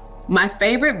book? My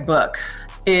favorite book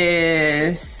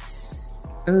is,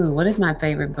 what is my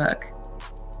favorite book?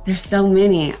 There's so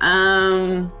many.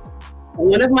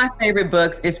 One of my favorite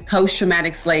books is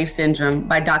Post-Traumatic Slave Syndrome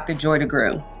by Dr. Joy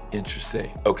DeGruy.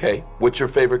 Interesting. Okay. What's your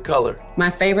favorite color? My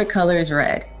favorite color is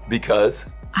red. Because?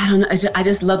 I don't know. I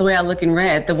just love the way I look in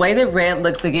red. The way that red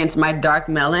looks against my dark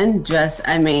melon,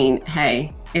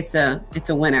 hey, it's a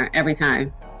winner every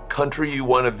time. Country you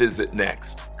want to visit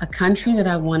next? A country that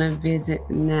I want to visit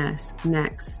next. I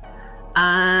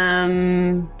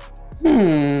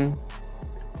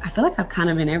feel like I've kind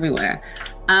of been everywhere.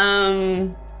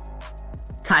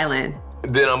 Thailand.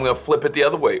 Then I'm going to flip it the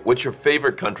other way. What's your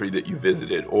favorite country that you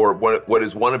visited? Or what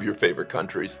is one of your favorite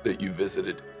countries that you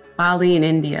visited? Bali in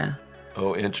India.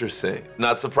 Oh, interesting.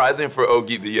 Not surprising for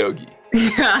Oge the Yogi.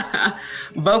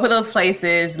 Both of those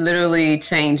places literally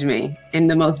changed me in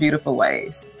the most beautiful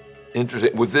ways.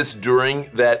 Interesting. Was this during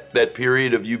that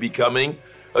period of you becoming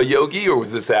a yogi, or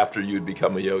was this after you'd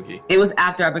become a yogi? It was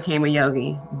after I became a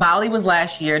yogi. Bali was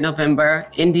last year, November.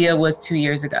 India was 2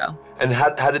 years ago. And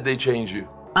how did they change you?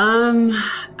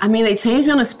 They changed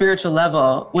me on a spiritual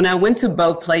level. When I went to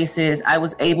both places, I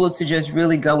was able to just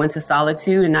really go into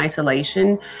solitude and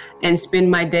isolation and spend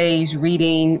my days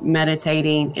reading,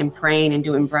 meditating, and praying and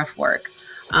doing breath work.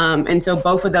 And so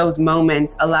both of those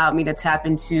moments allowed me to tap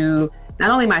into not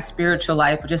only my spiritual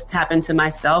life, but just tap into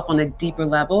myself on a deeper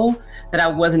level that I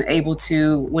wasn't able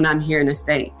to when I'm here in the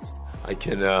States. I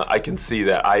can see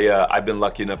that. I've been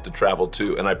lucky enough to travel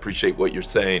too, and I appreciate what you're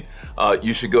saying.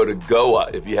 You should go to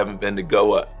Goa if you haven't been to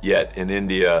Goa yet in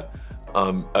India.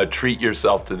 Treat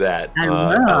yourself to that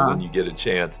when you get a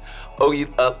chance. Oge,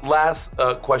 last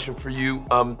question for you.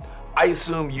 I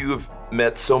assume you have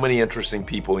met so many interesting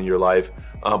people in your life,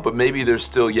 but maybe there's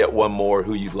still yet one more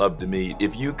who you'd love to meet.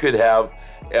 If you could have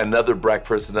another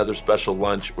breakfast, another special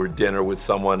lunch or dinner with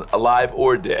someone alive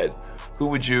or dead, who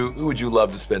would you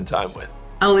love to spend time with?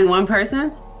 Only one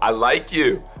person? I like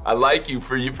you.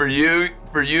 For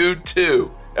you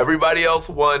too. Everybody else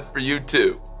one, for you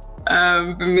too.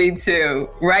 For me too.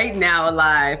 Right now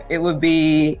alive, it would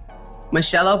be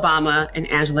Michelle Obama and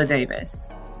Angela Davis.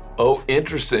 Oh,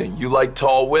 interesting. You like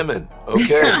tall women.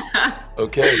 Okay.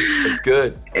 Okay. That's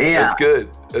good. Yeah.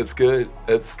 That's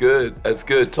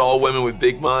good. Tall women with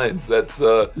big minds. That's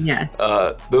yes.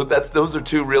 Those are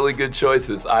two really good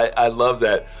choices. I love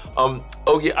that.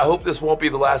 Oge, I hope this won't be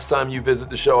the last time you visit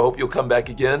the show. I hope you'll come back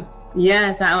again.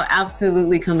 Yes, I will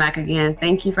absolutely come back again.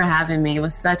 Thank you for having me. It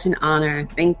was such an honor.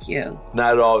 Thank you.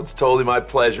 Not at all. It's totally my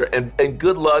pleasure. And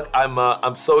good luck.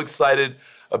 I'm so excited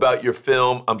about your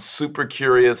film. I'm super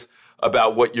curious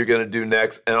about what you're going to do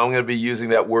next, and I'm going to be using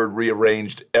that word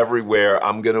rearranged everywhere.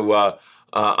 I'm going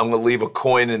to leave a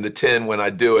coin in the tin when I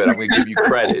do it. I'm going to give you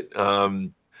credit,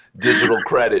 digital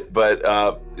credit. But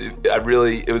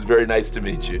it was very nice to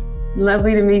meet you.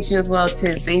 Lovely to meet you as well too.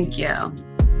 Thank you.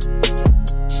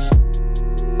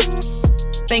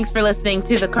 Thanks for listening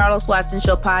to the Carlos Watson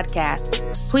Show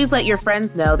podcast. Please let your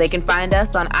friends know they can find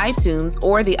us on iTunes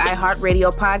or the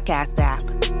iHeartRadio podcast app.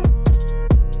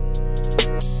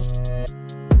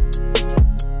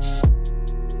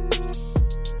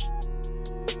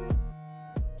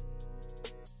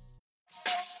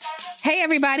 Hey,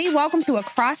 everybody. Welcome to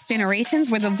Across Generations,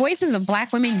 where the voices of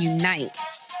Black women unite.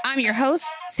 I'm your host,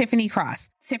 Tiffany Cross.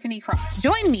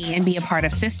 Join me and be a part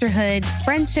of sisterhood,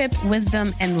 friendship,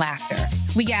 wisdom, and laughter.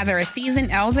 We gather a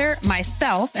seasoned elder,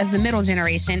 myself as the middle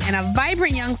generation, and a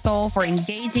vibrant young soul for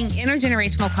engaging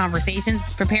intergenerational conversations.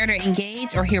 Prepare to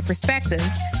engage or hear perspectives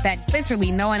that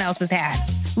literally no one else has had.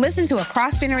 Listen to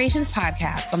Across Generations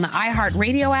podcast on the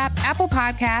iHeartRadio app, Apple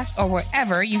Podcasts, or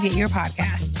wherever you get your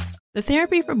podcasts. The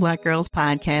Therapy for Black Girls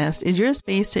podcast is your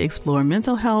space to explore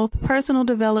mental health, personal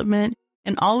development,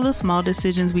 and all of the small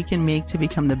decisions we can make to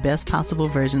become the best possible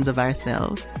versions of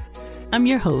ourselves. I'm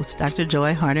your host, Dr.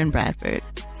 Joy Harden Bradford,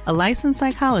 a licensed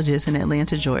psychologist in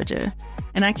Atlanta, Georgia,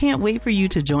 and I can't wait for you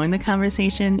to join the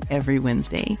conversation every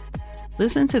Wednesday.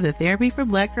 Listen to the Therapy for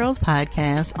Black Girls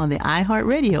podcast on the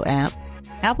iHeartRadio app,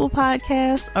 Apple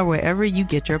Podcasts, or wherever you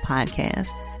get your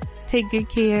podcasts. Take good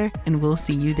care, and we'll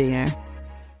see you there.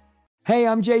 Hey,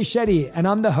 I'm Jay Shetty, and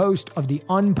I'm the host of the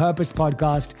On Purpose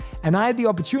podcast, and I had the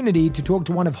opportunity to talk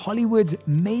to one of Hollywood's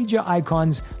major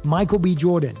icons, Michael B.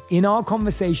 Jordan. In our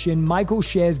conversation, Michael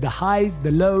shares the highs, the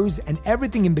lows, and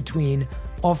everything in between,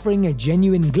 offering a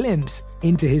genuine glimpse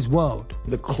into his world.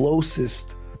 The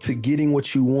closest to getting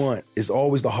what you want is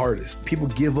always the hardest. People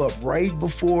give up right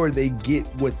before they get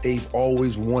what they've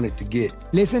always wanted to get.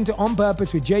 Listen to On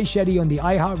Purpose with Jay Shetty on the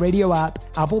iHeartRadio app,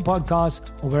 Apple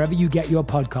Podcasts, or wherever you get your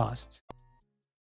podcasts.